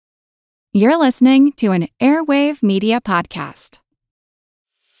You're listening to an Airwave Media Podcast.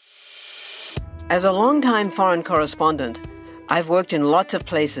 As a longtime foreign correspondent, I've worked in lots of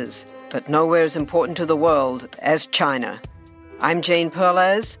places, but nowhere as important to the world as China. I'm Jane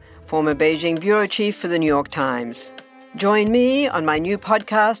Perlez, former Beijing bureau chief for the New York Times. Join me on my new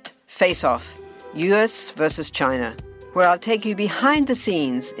podcast, Face Off, U.S. versus China, where I'll take you behind the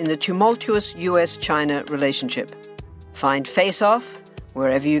scenes in the tumultuous U.S.-China relationship. Find Face Off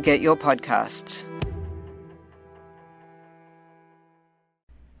wherever you get your podcasts.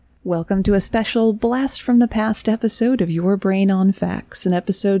 Welcome to a special Blast from the Past episode of Your Brain on Facts, an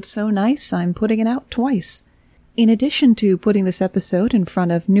episode so nice I'm putting it out twice. In addition to putting this episode in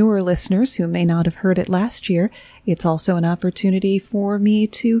front of newer listeners who may not have heard it last year, it's also an opportunity for me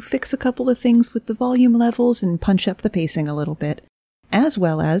to fix a couple of things with the volume levels and punch up the pacing a little bit, as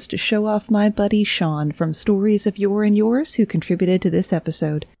well as to show off my buddy Sean from Stories of Yore and Yours who contributed to this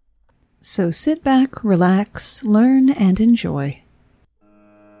episode. So sit back, relax, learn, and enjoy.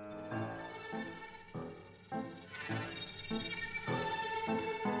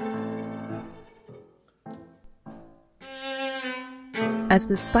 As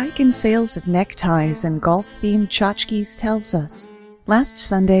the spike in sales of neckties and golf-themed tchotchkes tells us, last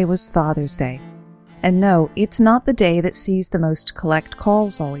Sunday was Father's Day. And no, it's not the day that sees the most collect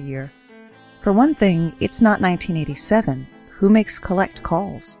calls all year. For one thing, it's not 1987. Who makes collect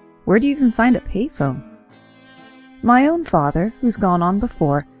calls? Where do you even find a payphone? My own father, who's gone on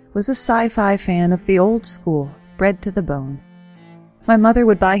before, was a sci-fi fan of the old school, bred to the bone. My mother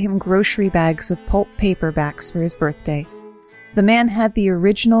would buy him grocery bags of pulp paperbacks for his birthday. The man had the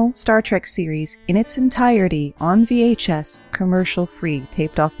original Star Trek series in its entirety on VHS, commercial-free,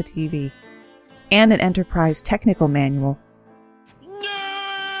 taped off the TV. And an Enterprise technical manual.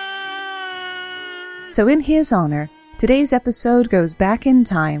 So in his honor, today's episode goes back in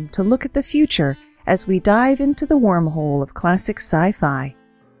time to look at the future as we dive into the wormhole of classic sci-fi.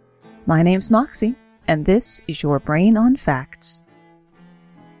 My name's Moxie, and this is Your Brain on Facts.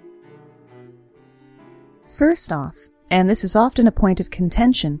 First off, and this is often a point of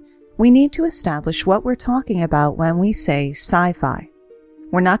contention, we need to establish what we're talking about when we say sci-fi.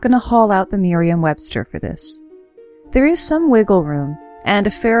 We're not going to haul out the Merriam-Webster for this. There is some wiggle room and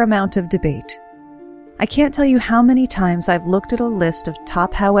a fair amount of debate. I can't tell you how many times I've looked at a list of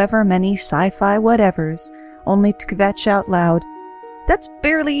top however many sci-fi whatevers, only to kvetch out loud, "That's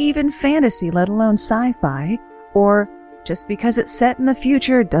barely even fantasy, let alone sci-fi," or, "Just because it's set in the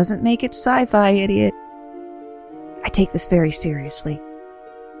future doesn't make it sci-fi, idiot." I take this very seriously.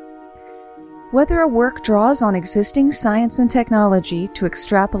 Whether a work draws on existing science and technology to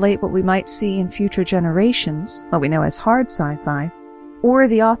extrapolate what we might see in future generations, what we know as hard sci-fi, or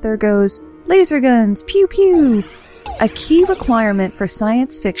the author goes, "Laser guns, pew pew," a key requirement for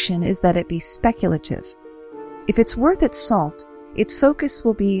science fiction is that it be speculative. If it's worth its salt, its focus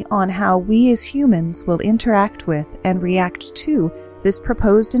will be on how we as humans will interact with and react to this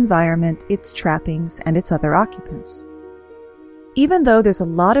proposed environment, its trappings, and its other occupants. Even though there's a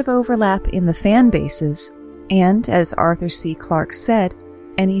lot of overlap in the fan bases, and, as Arthur C. Clarke said,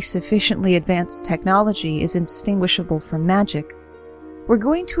 any sufficiently advanced technology is indistinguishable from magic, we're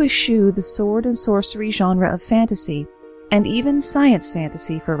going to eschew the sword and sorcery genre of fantasy, and even science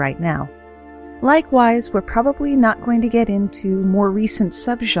fantasy for right now. Likewise, we're probably not going to get into more recent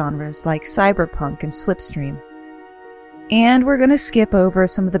subgenres like cyberpunk and slipstream. And we're going to skip over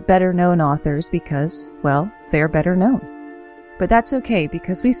some of the better-known authors because, well, they're better known. But that's okay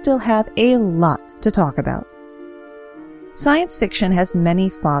because we still have a lot to talk about. Science fiction has many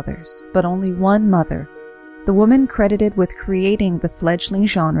fathers, but only one mother, the woman credited with creating the fledgling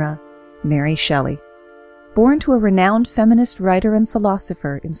genre, Mary Shelley. Born to a renowned feminist writer and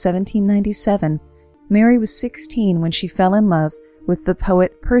philosopher in 1797, Mary was 16 when she fell in love with the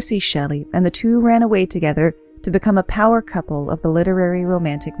poet Percy Shelley, and the two ran away together to become a power couple of the literary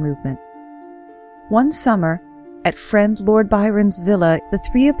romantic movement. One summer, at friend Lord Byron's villa, the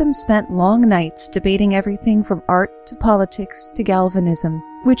three of them spent long nights debating everything from art to politics to galvanism,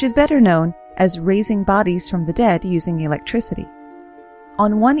 which is better known as raising bodies from the dead using electricity.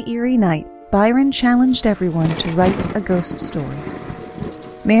 On one eerie night, Byron challenged everyone to write a ghost story.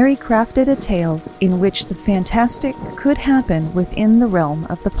 Mary crafted a tale in which the fantastic could happen within the realm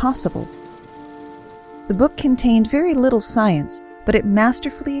of the possible. The book contained very little science, but it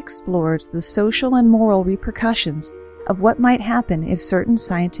masterfully explored the social and moral repercussions of what might happen if certain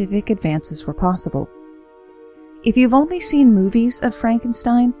scientific advances were possible. If you've only seen movies of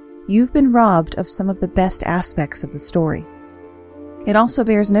Frankenstein, you've been robbed of some of the best aspects of the story. It also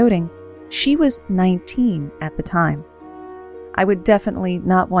bears noting, she was 19 at the time. I would definitely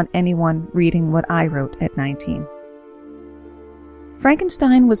not want anyone reading what I wrote at 19.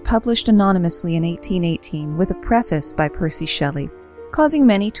 Frankenstein was published anonymously in 1818 with a preface by Percy Shelley, causing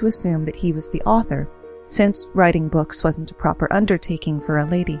many to assume that he was the author, since writing books wasn't a proper undertaking for a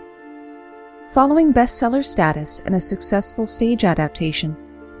lady. Following bestseller status and a successful stage adaptation,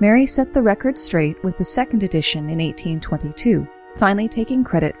 Mary set the record straight with the second edition in 1822, finally taking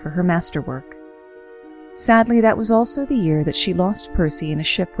credit for her masterwork. Sadly, that was also the year that she lost Percy in a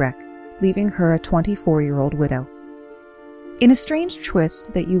shipwreck, leaving her a 24-year-old widow. In a strange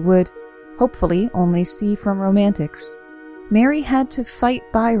twist that you would, hopefully, only see from romantics, Mary had to fight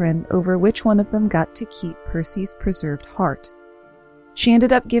Byron over which one of them got to keep Percy's preserved heart. She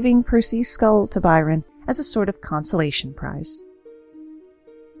ended up giving Percy's skull to Byron as a sort of consolation prize.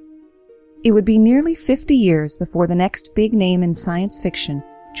 It would be nearly 50 years before the next big name in science fiction,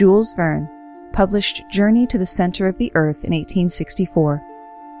 Jules Verne, published Journey to the Center of the Earth in 1864.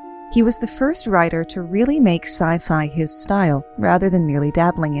 He was the first writer to really make sci-fi his style, rather than merely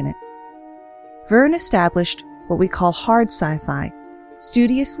dabbling in it. Verne established what we call hard sci-fi,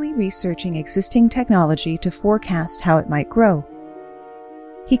 studiously researching existing technology to forecast how it might grow.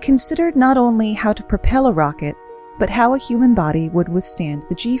 He considered not only how to propel a rocket, but how a human body would withstand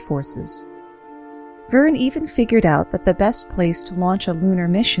the G-forces. Verne even figured out that the best place to launch a lunar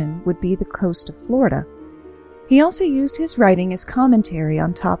mission would be the coast of Florida. He also used his writing as commentary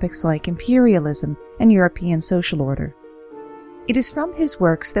on topics like imperialism and European social order. It is from his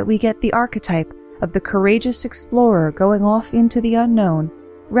works that we get the archetype of the courageous explorer going off into the unknown,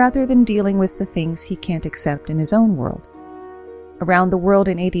 rather than dealing with the things he can't accept in his own world. Around the World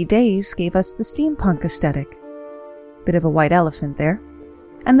in 80 Days gave us the steampunk aesthetic. Bit of a white elephant there.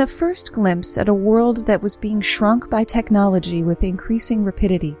 And the first glimpse at a world that was being shrunk by technology with increasing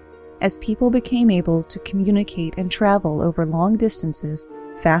rapidity as people became able to communicate and travel over long distances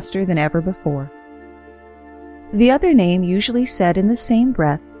faster than ever before. The other name usually said in the same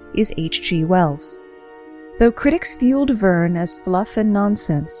breath is H.G. Wells. Though critics viewed Verne as fluff and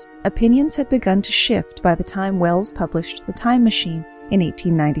nonsense, opinions had begun to shift by the time Wells published The Time Machine in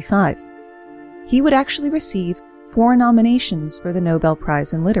 1895. He would actually receive 4 nominations for the Nobel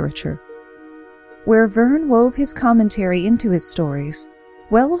Prize in Literature. Where Verne wove his commentary into his stories,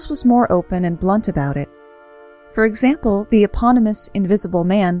 Wells was more open and blunt about it. For example, the eponymous Invisible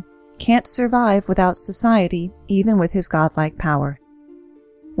Man can't survive without society, even with his godlike power.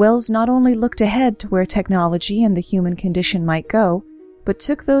 Wells not only looked ahead to where technology and the human condition might go, but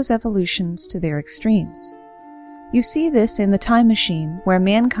took those evolutions to their extremes. You see this in The Time Machine, where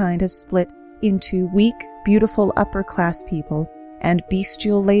mankind has split into weak, beautiful upper-class people and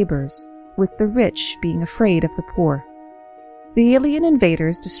bestial laborers, with the rich being afraid of the poor. The alien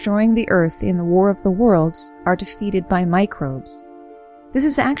invaders destroying the Earth in the War of the Worlds are defeated by microbes. This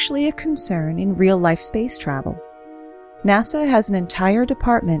is actually a concern in real-life space travel. NASA has an entire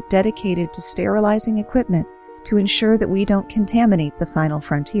department dedicated to sterilizing equipment to ensure that we don't contaminate the final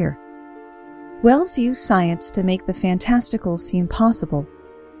frontier. Wells used science to make the fantastical seem possible,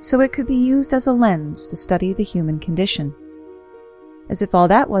 so it could be used as a lens to study the human condition. As if all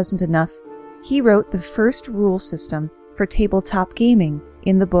that wasn't enough, he wrote the first rule system for tabletop gaming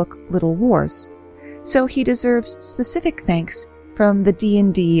in the book Little Wars, so he deserves specific thanks from the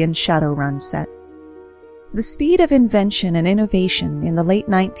D&D and Shadowrun set. The speed of invention and innovation in the late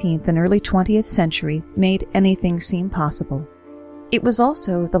 19th and early 20th century made anything seem possible. It was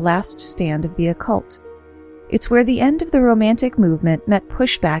also the last stand of the occult. It's where the end of the Romantic movement met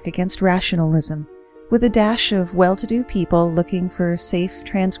pushback against rationalism, with a dash of well-to-do people looking for safe,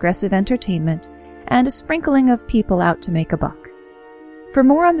 transgressive entertainment and a sprinkling of people out to make a buck. For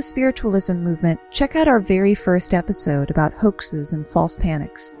more on the spiritualism movement, check out our very first episode about hoaxes and false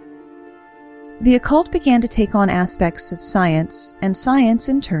panics. The occult began to take on aspects of science, and science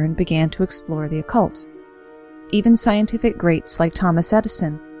in turn began to explore the occult. Even scientific greats like Thomas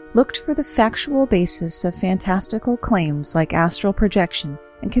Edison looked for the factual basis of fantastical claims like astral projection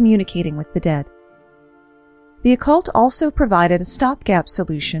and communicating with the dead. The occult also provided a stopgap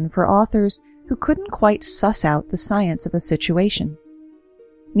solution for authors who couldn't quite suss out the science of a situation.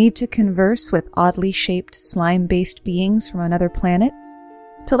 Need to converse with oddly shaped slime-based beings from another planet?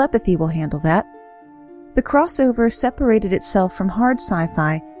 Telepathy will handle that. The crossover separated itself from hard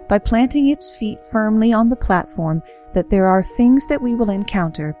sci-fi by planting its feet firmly on the platform that there are things that we will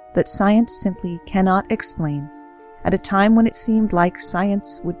encounter that science simply cannot explain, at a time when it seemed like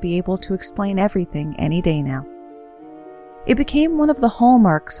science would be able to explain everything any day now. It became one of the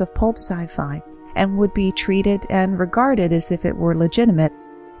hallmarks of pulp sci-fi and would be treated and regarded as if it were legitimate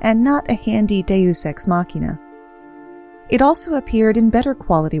and not a handy deus ex machina. It also appeared in better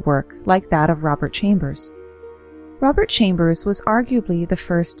quality work, like that of Robert Chambers. Robert Chambers was arguably the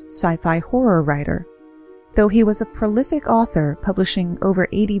first sci-fi horror writer. Though he was a prolific author, publishing over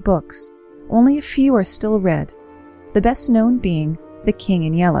 80 books, only a few are still read, the best known being The King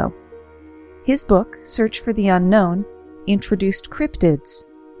in Yellow. His book, Search for the Unknown, introduced cryptids,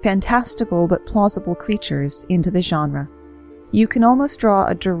 fantastical but plausible creatures, into the genre. You can almost draw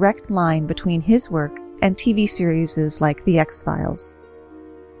a direct line between his work and TV series like The X-Files.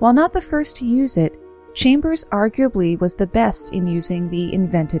 While not the first to use it, Chambers arguably was the best in using the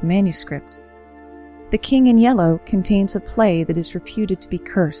invented manuscript. The King in Yellow contains a play that is reputed to be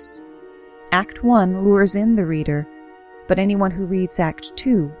cursed. Act 1 lures in the reader, but anyone who reads Act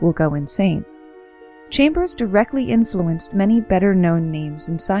 2 will go insane. Chambers directly influenced many better-known names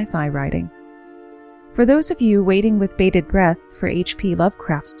in sci-fi writing. For those of you waiting with bated breath for H.P.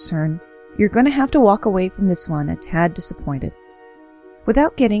 Lovecraft's turn, you're going to have to walk away from this one a tad disappointed.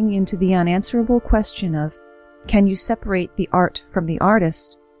 Without getting into the unanswerable question of, can you separate the art from the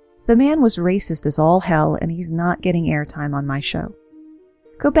artist, the man was racist as all hell, and he's not getting airtime on my show.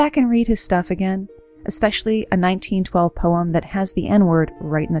 Go back and read his stuff again, especially a 1912 poem that has the N-word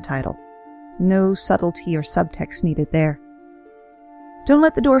right in the title. No subtlety or subtext needed there. Don't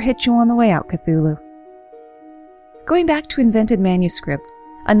let the door hit you on the way out, Cthulhu. Going back to invented manuscript,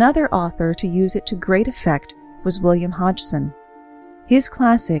 another author to use it to great effect was William Hodgson. His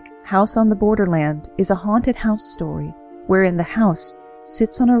classic, House on the Borderland, is a haunted house story, wherein the house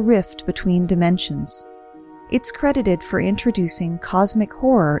sits on a rift between dimensions. It's credited for introducing cosmic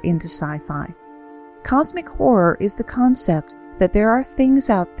horror into sci-fi. Cosmic horror is the concept that there are things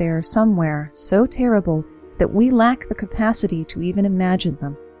out there somewhere so terrible that we lack the capacity to even imagine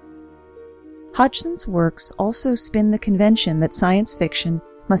them. Hodgson's works also spin the convention that science fiction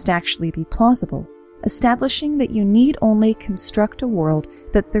must actually be plausible, establishing that you need only construct a world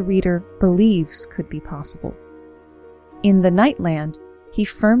that the reader believes could be possible. In The Nightland, he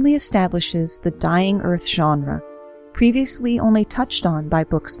firmly establishes the Dying Earth genre, previously only touched on by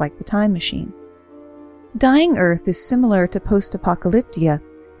books like The Time Machine. Dying Earth is similar to post-apocalyptia,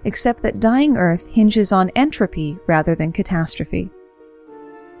 except that Dying Earth hinges on entropy rather than catastrophe.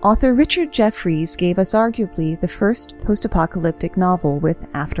 Author Richard Jefferies gave us arguably the first post-apocalyptic novel with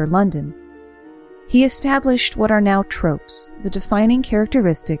After London. He established what are now tropes, the defining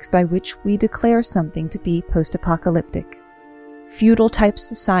characteristics by which we declare something to be post-apocalyptic. Feudal-type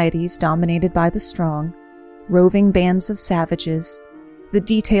societies dominated by the strong, roving bands of savages, the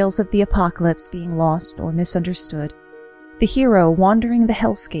details of the apocalypse being lost or misunderstood, the hero wandering the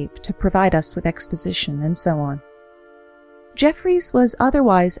hellscape to provide us with exposition, and so on. Jefferies was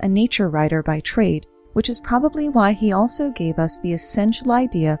otherwise a nature writer by trade, which is probably why he also gave us the essential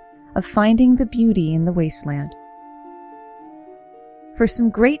idea of finding the beauty in the wasteland. For some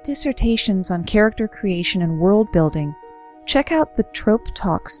great dissertations on character creation and world building, check out the Trope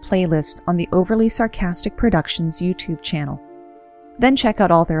Talks playlist on the Overly Sarcastic Productions YouTube channel. Then check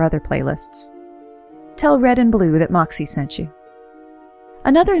out all their other playlists. Tell Red and Blue that Moxie sent you.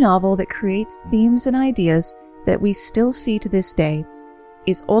 Another novel that creates themes and ideas that we still see to this day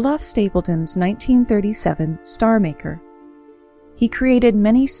is Olaf Stapledon's 1937 Star Maker. He created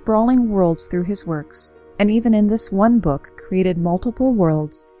many sprawling worlds through his works, and even in this one book created multiple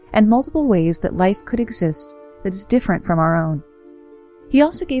worlds and multiple ways that life could exist that is different from our own. He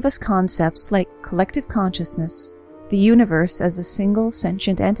also gave us concepts like collective consciousness, the universe as a single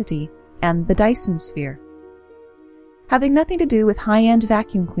sentient entity, and the Dyson sphere. Having nothing to do with high-end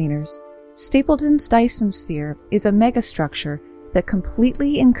vacuum cleaners, Stapledon's Dyson sphere is a megastructure that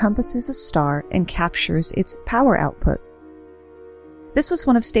completely encompasses a star and captures its power output. This was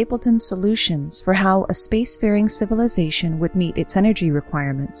one of Stapledon's solutions for how a spacefaring civilization would meet its energy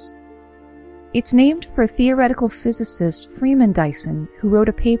requirements. It's named for theoretical physicist Freeman Dyson, who wrote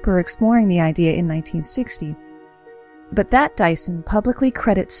a paper exploring the idea in 1960, but that Dyson publicly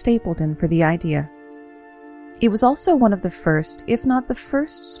credits Stapledon for the idea. It was also one of the first, if not the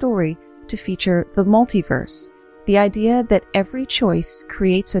first story to feature the multiverse, the idea that every choice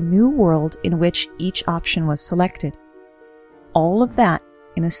creates a new world in which each option was selected. All of that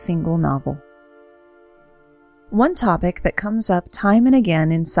in a single novel. One topic that comes up time and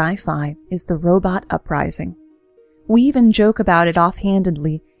again in sci-fi is the robot uprising. We even joke about it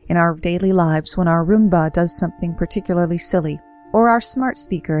offhandedly in our daily lives when our Roomba does something particularly silly, or our smart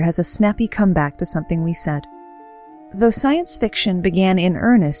speaker has a snappy comeback to something we said. Though science fiction began in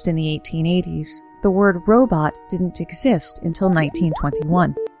earnest in the 1880s, the word robot didn't exist until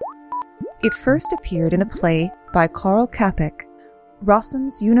 1921. It first appeared in a play by Karl Capek,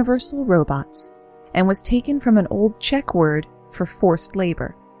 Rossum's Universal Robots, and was taken from an old Czech word for forced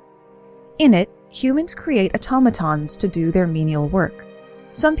labor. In it, humans create automatons to do their menial work.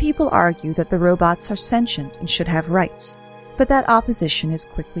 Some people argue that the robots are sentient and should have rights, but that opposition is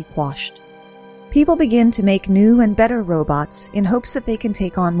quickly quashed. People begin to make new and better robots in hopes that they can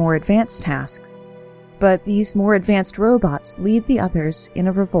take on more advanced tasks. But these more advanced robots lead the others in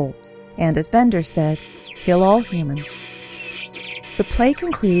a revolt, and as Bender said, kill all humans. The play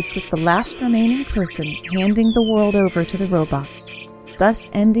concludes with the last remaining person handing the world over to the robots, thus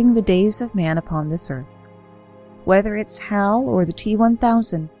ending the days of man upon this earth. Whether it's HAL or the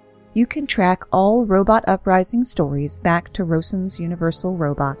T-1000, you can track all Robot Uprising stories back to Rossum's Universal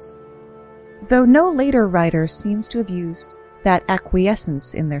Robots, though no later writer seems to have used that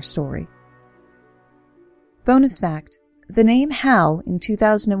acquiescence in their story. Bonus fact, the name HAL in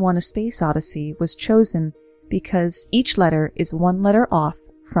 2001: A Space Odyssey was chosen because each letter is one letter off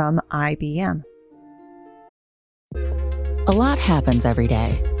from IBM. A lot happens every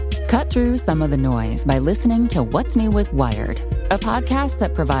day. Cut through some of the noise by listening to What's New with Wired, a podcast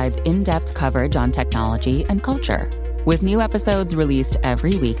that provides in-depth coverage on technology and culture. With new episodes released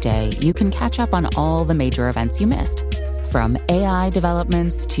every weekday, you can catch up on all the major events you missed. From AI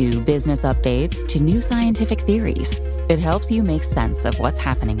developments to business updates to new scientific theories, it helps you make sense of what's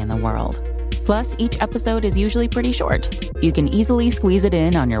happening in the world. Plus, each episode is usually pretty short. You can easily squeeze it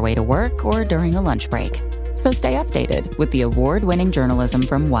in on your way to work or during a lunch break. So stay updated with the award-winning journalism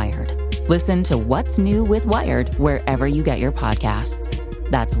from Wired. Listen to What's New with Wired wherever you get your podcasts.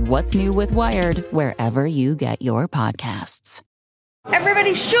 That's What's New with Wired wherever you get your podcasts.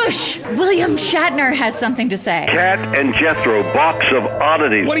 Everybody shush! William Shatner has something to say. Cat and Jethro, box of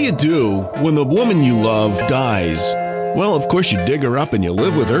oddities. What do you do when the woman you love dies? Well, of course you dig her up and you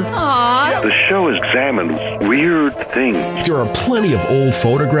live with her. Aww. The show examines weird things. There are plenty of old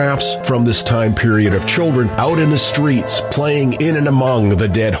photographs from this time period of children out in the streets playing in and among the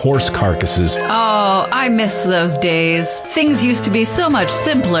dead horse carcasses. Oh, I miss those days. Things used to be so much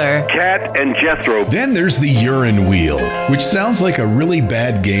simpler. Cat and Jethro. Then there's the urine wheel, which sounds like a really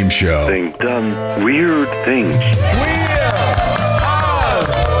bad game show. Thing done weird things.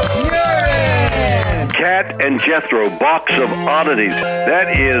 Cat and Jethro, box of oddities.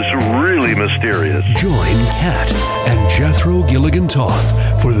 That is really mysterious. Join Cat and Jethro Gilligan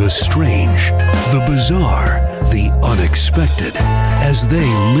Toth for the strange, the bizarre, the unexpected, as they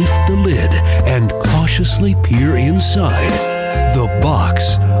lift the lid and cautiously peer inside the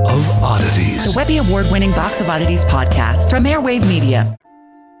Box of Oddities. The Webby Award-winning Box of Oddities podcast from Airwave Media.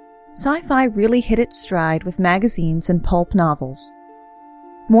 Sci-fi really hit its stride with magazines and pulp novels.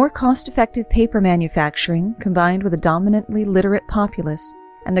 More cost-effective paper manufacturing, combined with a dominantly literate populace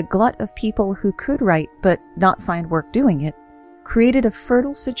and a glut of people who could write but not find work doing it, created a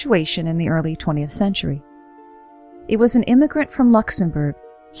fertile situation in the early 20th century. It was an immigrant from Luxembourg,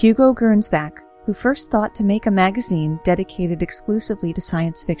 Hugo Gernsback, who first thought to make a magazine dedicated exclusively to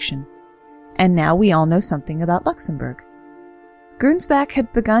science fiction. And now we all know something about Luxembourg. Gernsback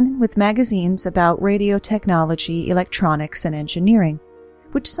had begun with magazines about radio technology, electronics, and engineering,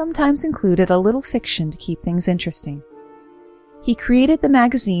 which sometimes included a little fiction to keep things interesting. He created the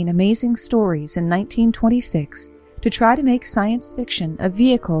magazine Amazing Stories in 1926 to try to make science fiction a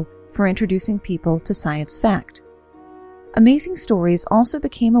vehicle for introducing people to science fact. Amazing Stories also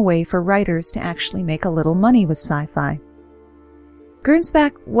became a way for writers to actually make a little money with sci-fi.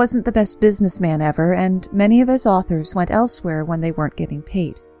 Gernsback wasn't the best businessman ever, and many of his authors went elsewhere when they weren't getting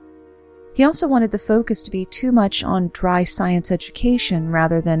paid. He also wanted the focus to be too much on dry science education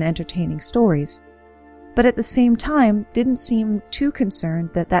rather than entertaining stories, but at the same time didn't seem too concerned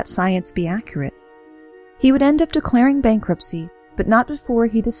that science be accurate. He would end up declaring bankruptcy, but not before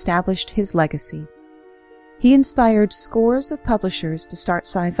he'd established his legacy. He inspired scores of publishers to start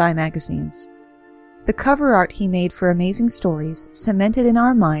sci-fi magazines. The cover art he made for Amazing Stories cemented in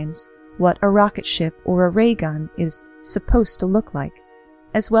our minds what a rocket ship or a ray gun is supposed to look like,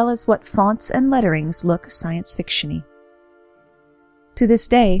 as well as what fonts and letterings look science fiction-y. To this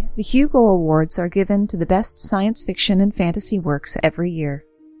day, the Hugo Awards are given to the best science fiction and fantasy works every year.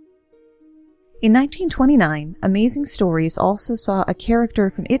 In 1929, Amazing Stories also saw a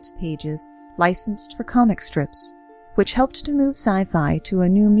character from its pages licensed for comic strips, which helped to move sci-fi to a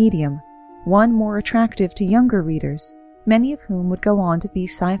new medium, one more attractive to younger readers, many of whom would go on to be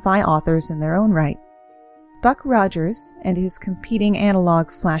sci-fi authors in their own right. Buck Rogers and his competing analog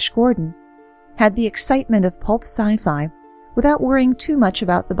Flash Gordon had the excitement of pulp sci-fi without worrying too much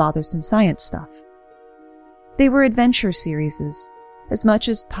about the bothersome science stuff. They were adventure series, as much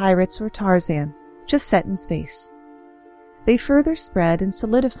as Pirates or Tarzan, just set in space. They further spread and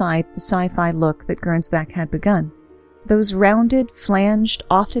solidified the sci-fi look that Gernsback had begun. Those rounded, flanged,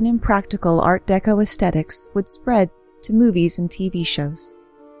 often impractical Art Deco aesthetics would spread to movies and TV shows.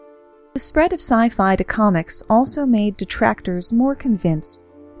 The spread of sci-fi to comics also made detractors more convinced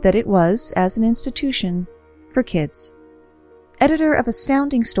that it was, as an institution, for kids. Editor of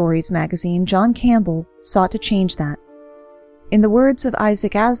Astounding Stories magazine John Campbell sought to change that. In the words of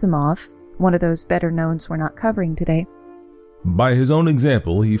Isaac Asimov, one of those better knowns we're not covering today, by his own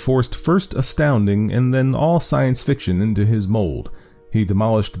example, he forced first astounding and then all science fiction into his mold. He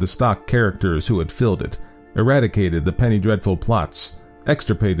demolished the stock characters who had filled it, eradicated the penny dreadful plots,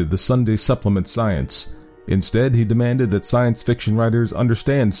 extirpated the Sunday supplement science. Instead, he demanded that science fiction writers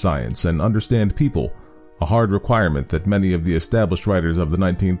understand science and understand people, a hard requirement that many of the established writers of the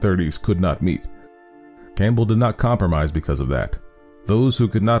 1930s could not meet. Campbell did not compromise because of that. Those who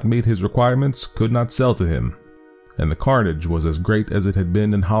could not meet his requirements could not sell to him, and the carnage was as great as it had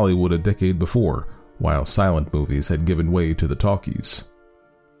been in Hollywood a decade before, while silent movies had given way to the talkies.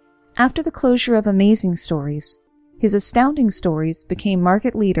 After the closure of Amazing Stories, his Astounding Stories became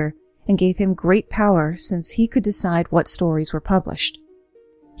market leader and gave him great power since he could decide what stories were published.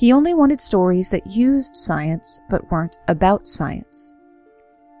 He only wanted stories that used science but weren't about science.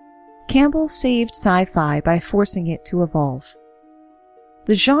 Campbell saved sci-fi by forcing it to evolve.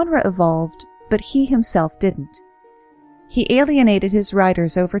 The genre evolved, but he himself didn't. He alienated his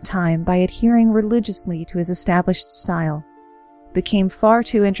writers over time by adhering religiously to his established style, became far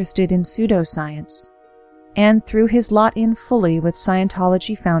too interested in pseudoscience, and threw his lot in fully with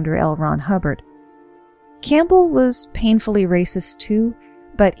Scientology founder L. Ron Hubbard. Campbell was painfully racist too,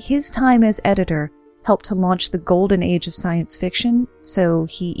 but his time as editor helped to launch the golden age of science fiction, so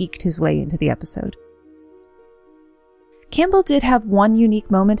he eked his way into the episode. Campbell did have one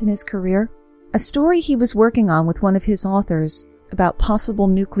unique moment in his career, a story he was working on with one of his authors about possible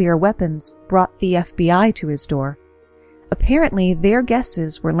nuclear weapons brought the FBI to his door. Apparently, their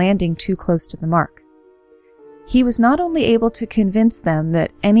guesses were landing too close to the mark. He was not only able to convince them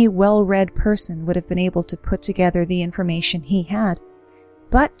that any well-read person would have been able to put together the information he had,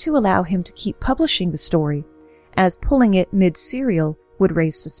 but to allow him to keep publishing the story, as pulling it mid-serial would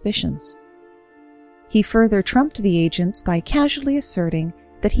raise suspicions. He further trumped the agents by casually asserting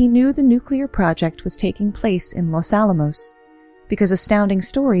that he knew the nuclear project was taking place in Los Alamos, because Astounding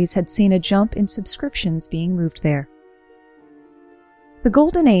Stories had seen a jump in subscriptions being moved there. The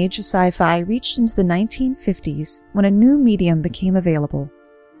golden age of sci-fi reached into the 1950s when a new medium became available: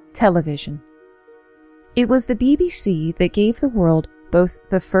 television. It was the BBC that gave the world both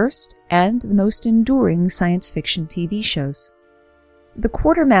the first and the most enduring science fiction TV shows. The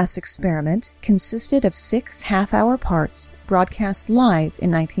Quatermass Experiment consisted of 6 half-hour parts broadcast live in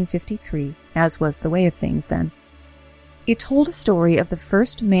 1953, as was the way of things then. It told a story of the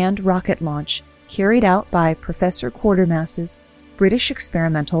first manned rocket launch carried out by Professor Quatermass's British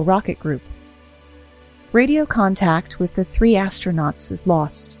Experimental Rocket Group. Radio contact with the 3 astronauts is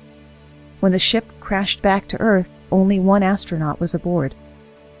lost. When the ship crashed back to Earth, only 1 astronaut was aboard.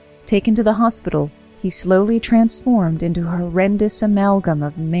 Taken to the hospital, he slowly transformed into a horrendous amalgam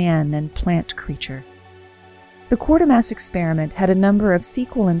of man and plant creature. The Quatermass Experiment had a number of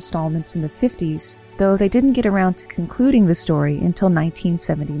sequel installments in the 50s, though they didn't get around to concluding the story until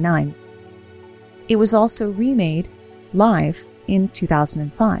 1979. It was also remade, live, in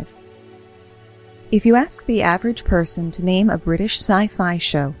 2005. If you ask the average person to name a British sci-fi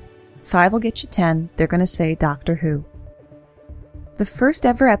show, 5 will get you 10, they're going to say Doctor Who. The first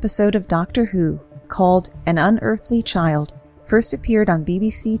ever episode of Doctor Who, called An Unearthly Child, first appeared on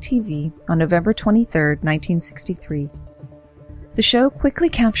BBC TV on November 23, 1963. The show quickly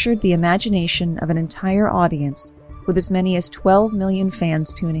captured the imagination of an entire audience, with as many as 12 million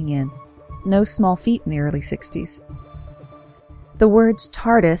fans tuning in. No small feat in the early 60s. The words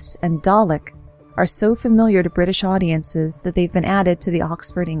TARDIS and Dalek are so familiar to British audiences that they've been added to the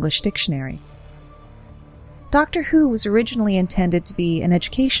Oxford English Dictionary. Doctor Who was originally intended to be an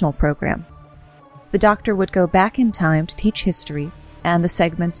educational program. The Doctor would go back in time to teach history, and the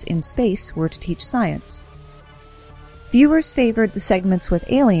segments in space were to teach science. Viewers favored the segments with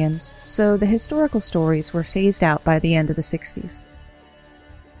aliens, so the historical stories were phased out by the end of the 60s.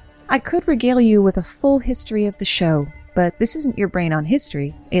 I could regale you with a full history of the show, but this isn't your brain on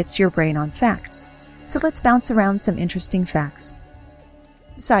history, it's your brain on facts. So let's bounce around some interesting facts.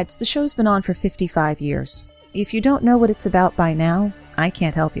 Besides, the show's been on for 55 years. If you don't know what it's about by now, I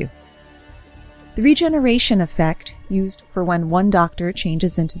can't help you. The regeneration effect, used for when one Doctor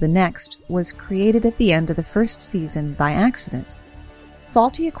changes into the next, was created at the end of the first season by accident.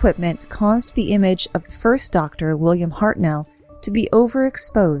 Faulty equipment caused the image of the first Doctor, William Hartnell, to be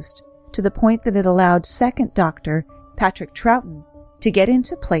overexposed to the point that it allowed second Doctor, Patrick Troughton, to get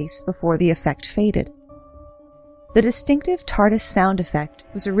into place before the effect faded. The distinctive TARDIS sound effect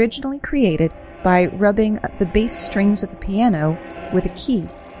was originally created by rubbing the bass strings of a piano with a key.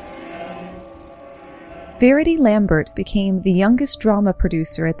 Verity Lambert became the youngest drama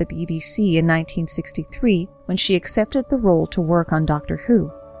producer at the BBC in 1963 when she accepted the role to work on Doctor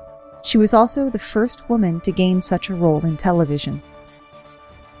Who. She was also the first woman to gain such a role in television.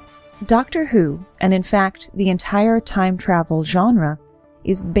 Doctor Who, and in fact the entire time travel genre,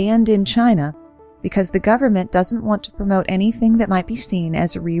 is banned in China because the government doesn't want to promote anything that might be seen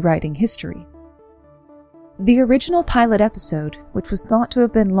as rewriting history. The original pilot episode, which was thought to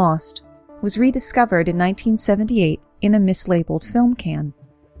have been lost, was rediscovered in 1978 in a mislabeled film can.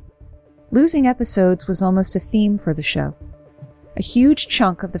 Losing episodes was almost a theme for the show. A huge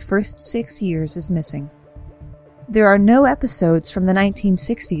chunk of the first 6 years is missing. There are no episodes from the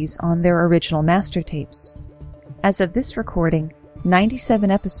 1960s on their original master tapes. As of this recording, 97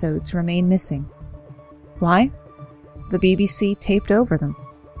 episodes remain missing. Why? The BBC taped over them.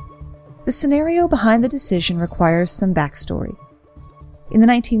 The scenario behind the decision requires some backstory. In the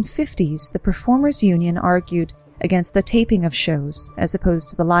 1950s, the Performers Union argued against the taping of shows as opposed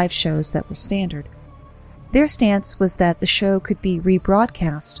to the live shows that were standard. Their stance was that the show could be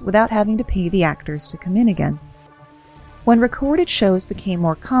rebroadcast without having to pay the actors to come in again. When recorded shows became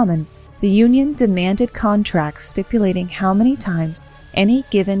more common, the union demanded contracts stipulating how many times any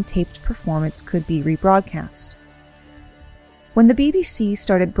given taped performance could be rebroadcast. When the BBC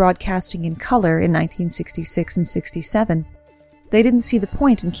started broadcasting in color in 1966 and 67, they didn't see the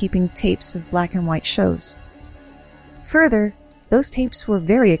point in keeping tapes of black and white shows. Further, those tapes were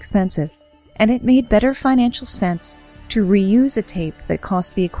very expensive, and it made better financial sense to reuse a tape that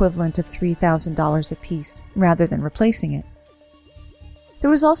cost the equivalent of $3,000 apiece rather than replacing it. There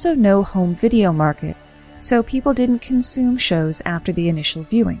was also no home video market, so people didn't consume shows after the initial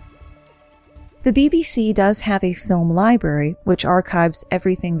viewing. The BBC does have a film library which archives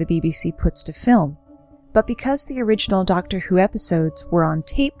everything the BBC puts to film, but because the original Doctor Who episodes were on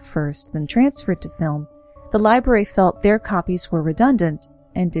tape first, then transferred to film, the library felt their copies were redundant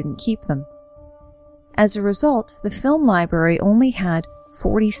and didn't keep them. As a result, the film library only had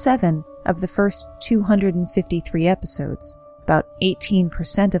 47 of the first 253 episodes, about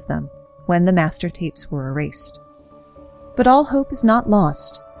 18% of them, when the master tapes were erased. But all hope is not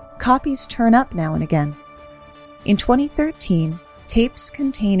lost. Copies turn up now and again. In 2013, tapes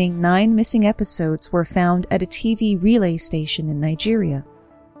containing 9 missing episodes were found at a TV relay station in Nigeria.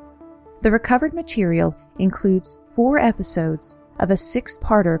 The recovered material includes 4 episodes of a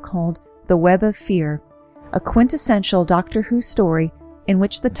 6-parter called The Web of Fear, a quintessential Doctor Who story in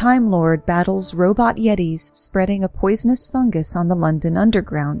which the Time Lord battles robot yetis spreading a poisonous fungus on the London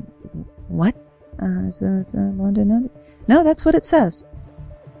Underground. What? London? No, that's what it says.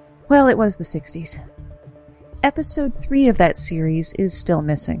 Well, it was the 60s. Episode 3 of that series is still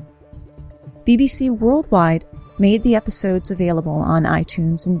missing. BBC Worldwide made the episodes available on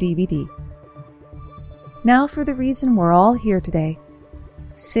iTunes and DVD. Now for the reason we're all here today.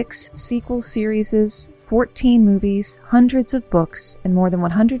 6 sequel series, 14 movies, hundreds of books, and more than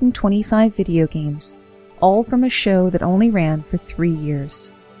 125 video games, all from a show that only ran for 3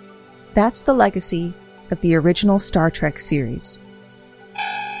 years. That's the legacy of the original Star Trek series.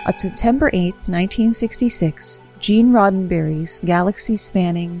 On September 8, 1966, Gene Roddenberry's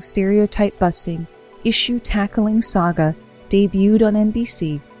galaxy-spanning, stereotype-busting, issue-tackling saga debuted on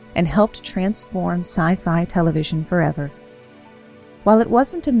NBC and helped transform sci-fi television forever. While it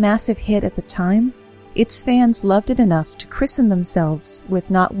wasn't a massive hit at the time, its fans loved it enough to christen themselves with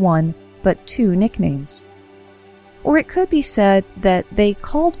not 1, but 2 nicknames. Or it could be said that they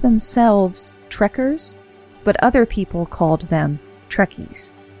called themselves Trekkers, but other people called them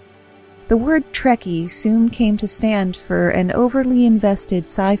Trekkies. The word Trekkie soon came to stand for an overly invested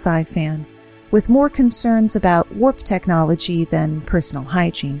sci-fi fan with more concerns about warp technology than personal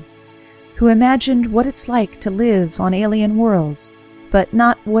hygiene, who imagined what it's like to live on alien worlds, but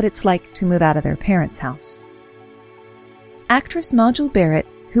not what it's like to move out of their parents' house. Actress Majel Barrett,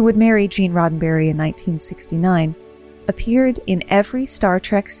 who would marry Gene Roddenberry in 1969, appeared in every Star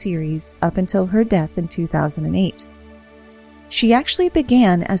Trek series up until her death in 2008. She actually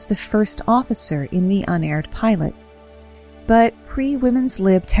began as the first officer in the unaired pilot. But pre-Women's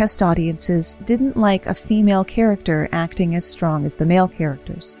Lib test audiences didn't like a female character acting as strong as the male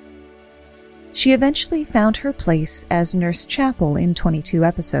characters. She eventually found her place as Nurse Chapel in 22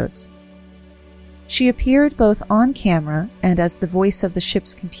 episodes. She appeared both on camera and as the voice of the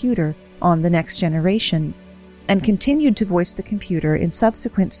ship's computer on The Next Generation, and continued to voice the computer in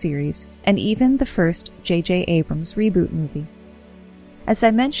subsequent series and even the first J.J. Abrams reboot movie. As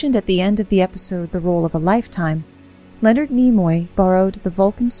I mentioned at the end of the episode The Role of a Lifetime, Leonard Nimoy borrowed the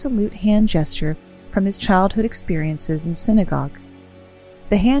Vulcan salute hand gesture from his childhood experiences in synagogue.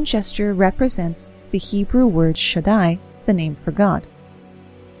 The hand gesture represents the Hebrew word Shaddai, the name for God.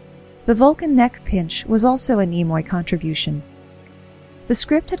 The Vulcan neck pinch was also a Nimoy contribution. The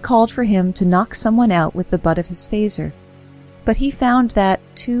script had called for him to knock someone out with the butt of his phaser, but he found that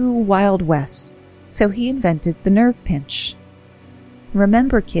too Wild West, so he invented the nerve pinch.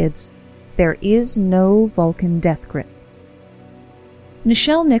 Remember, kids, there is no Vulcan death grip.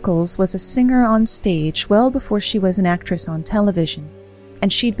 Nichelle Nichols was a singer on stage well before she was an actress on television,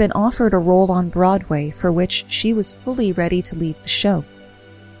 and she'd been offered a role on Broadway for which she was fully ready to leave the show.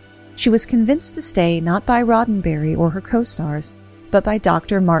 She was convinced to stay not by Roddenberry or her co-stars, but by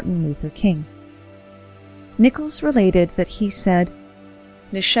Dr. Martin Luther King. Nichols related that he said,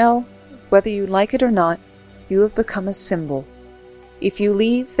 "Nichelle, whether you like it or not, you have become a symbol. If you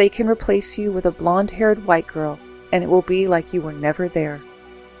leave, they can replace you with a blonde-haired white girl, and it will be like you were never there.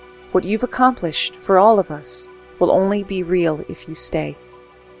 What you've accomplished, for all of us, will only be real if you stay."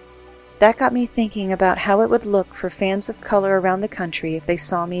 That got me thinking about how it would look for fans of color around the country if they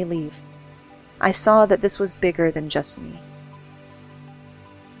saw me leave. I saw that this was bigger than just me.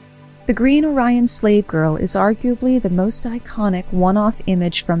 The Green Orion slave girl is arguably the most iconic one-off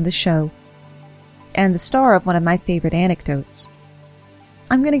image from the show, and the star of one of my favorite anecdotes.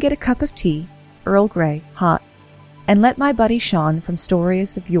 I'm going to get a cup of tea, Earl Grey, hot, and let my buddy Sean from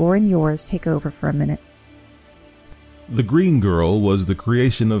Stories of Yore and Yours take over for a minute. The Green Girl was the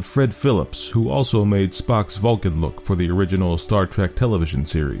creation of Fred Phillips, who also made Spock's Vulcan look for the original Star Trek television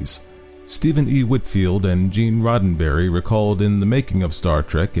series. Stephen E. Whitfield and Gene Roddenberry recalled in The Making of Star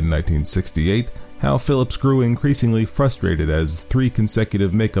Trek in 1968 how Phillips grew increasingly frustrated as 3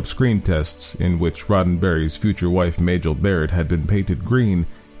 consecutive makeup screen tests, in which Roddenberry's future wife Majel Barrett had been painted green,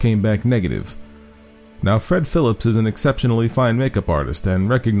 came back negative. Now, Fred Phillips is an exceptionally fine makeup artist and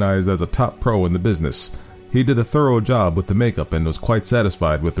recognized as a top pro in the business. He did a thorough job with the makeup and was quite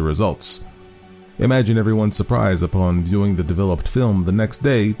satisfied with the results. Imagine everyone's surprise upon viewing the developed film the next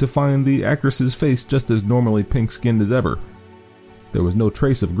day to find the actress's face just as normally pink-skinned as ever. There was no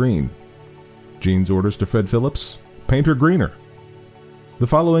trace of green. Gene's orders to Fred Phillips? Paint her greener. The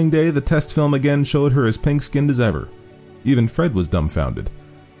following day, the test film again showed her as pink-skinned as ever. Even Fred was dumbfounded.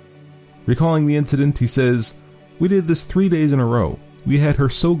 Recalling the incident, he says, "We did this 3 days in a row. We had her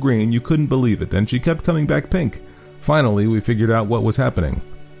so green you couldn't believe it, and she kept coming back pink. Finally, we figured out what was happening."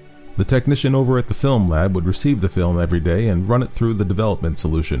 The technician over at the film lab would receive the film every day and run it through the development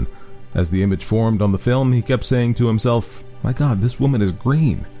solution. As the image formed on the film, he kept saying to himself, "My God, this woman is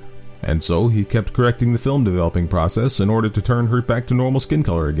green." And so he kept correcting the film developing process in order to turn her back to normal skin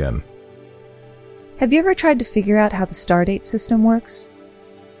color again. Have you ever tried to figure out how the Stardate system works?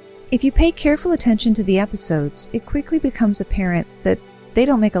 If you pay careful attention to the episodes, it quickly becomes apparent that they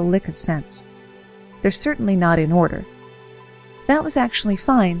don't make a lick of sense. They're certainly not in order. That was actually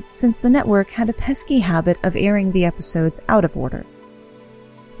fine, since the network had a pesky habit of airing the episodes out of order.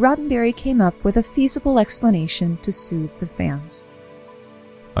 Roddenberry came up with a feasible explanation to soothe the fans.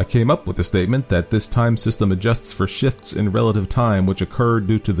 "I came up with the statement that this time system adjusts for shifts in relative time which occur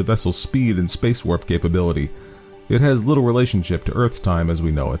due to the vessel's speed and space warp capability. It has little relationship to Earth's time as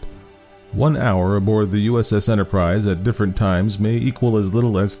we know it. 1 hour aboard the USS Enterprise at different times may equal as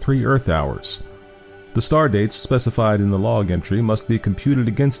little as 3 Earth hours. The star dates specified in the log entry must be computed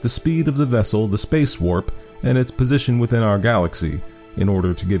against the speed of the vessel, the space warp, and its position within our galaxy, in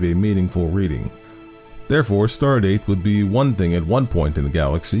order to give a meaningful reading. Therefore, stardate would be one thing at one point in the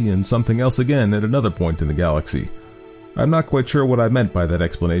galaxy and something else again at another point in the galaxy. I'm not quite sure what I meant by that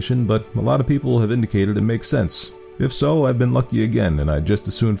explanation, but a lot of people have indicated it makes sense. If so, I've been lucky again, and I'd just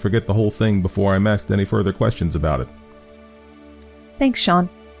as soon forget the whole thing before I'm asked any further questions about it." Thanks, Sean.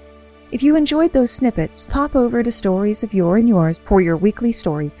 If you enjoyed those snippets, pop over to Stories of Yore and Yours for your weekly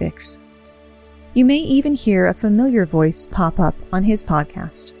story fix. You may even hear a familiar voice pop up on his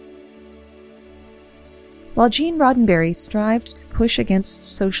podcast. While Gene Roddenberry strived to push against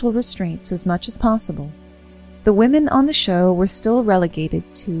social restraints as much as possible, the women on the show were still relegated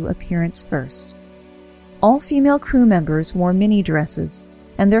to appearance first. All female crew members wore mini dresses,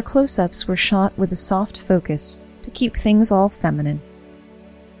 and their close-ups were shot with a soft focus to keep things all feminine.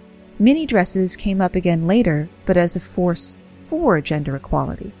 Mini dresses came up again later, but as a force for gender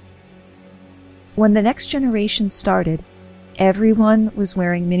equality. When The Next Generation started, everyone was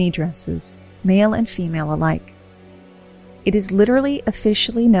wearing mini dresses, male and female alike. It is literally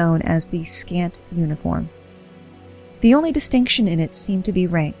officially known as the scant uniform. The only distinction in it seemed to be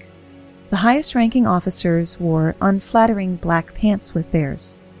rank. The highest-ranking officers wore unflattering black pants with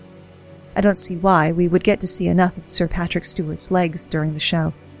theirs. I don't see why. We would get to see enough of Sir Patrick Stewart's legs during the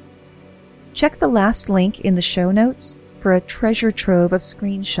show. Check the last link in the show notes for a treasure trove of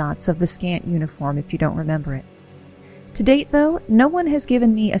screenshots of the scant uniform if you don't remember it. To date, though, no one has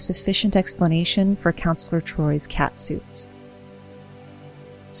given me a sufficient explanation for Counselor Troy's catsuits.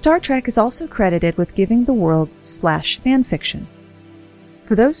 Star Trek is also credited with giving the world /fanfiction.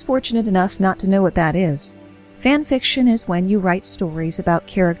 For those fortunate enough not to know what that is, fanfiction is when you write stories about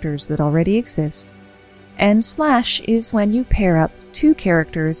characters that already exist, and / is when you pair up two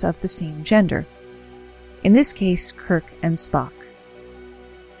characters of the same gender. In this case, Kirk and Spock.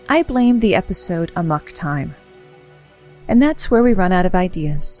 I blame the episode Amok Time. And that's where we run out of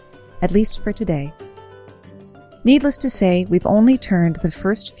ideas, at least for today. Needless to say, we've only turned the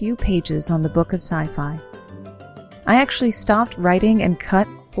first few pages on the Book of Sci-Fi. I actually stopped writing and cut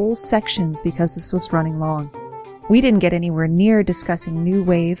whole sections because this was running long. We didn't get anywhere near discussing new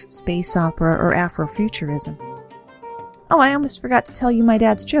wave, space opera, or Afrofuturism. Oh, I almost forgot to tell you my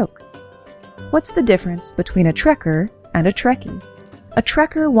dad's joke. What's the difference between a Trekker and a Trekkie? A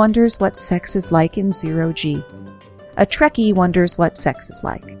Trekker wonders what sex is like in 0G. A Trekkie wonders what sex is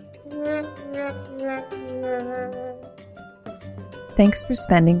like. Thanks for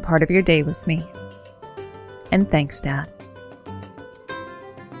spending part of your day with me. And thanks, Dad.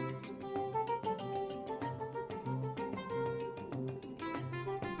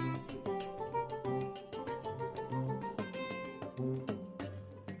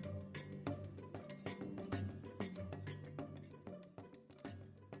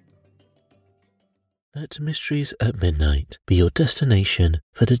 Let Mysteries at Midnight be your destination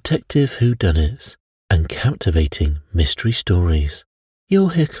for detective whodunits and captivating mystery stories. You'll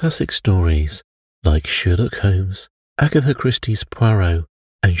hear classic stories like Sherlock Holmes, Agatha Christie's Poirot,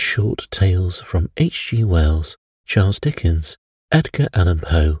 and short tales from H.G. Wells, Charles Dickens, Edgar Allan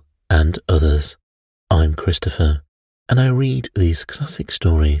Poe, and others. I'm Christopher, and I read these classic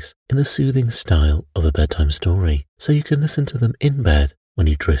stories in the soothing style of a bedtime story, so you can listen to them in bed when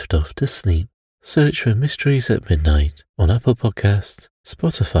you drift off to sleep. Search for Mysteries at Midnight on Apple Podcasts,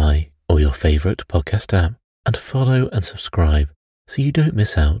 Spotify, or your favourite podcast app, and follow and subscribe so you don't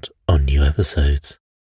miss out on new episodes.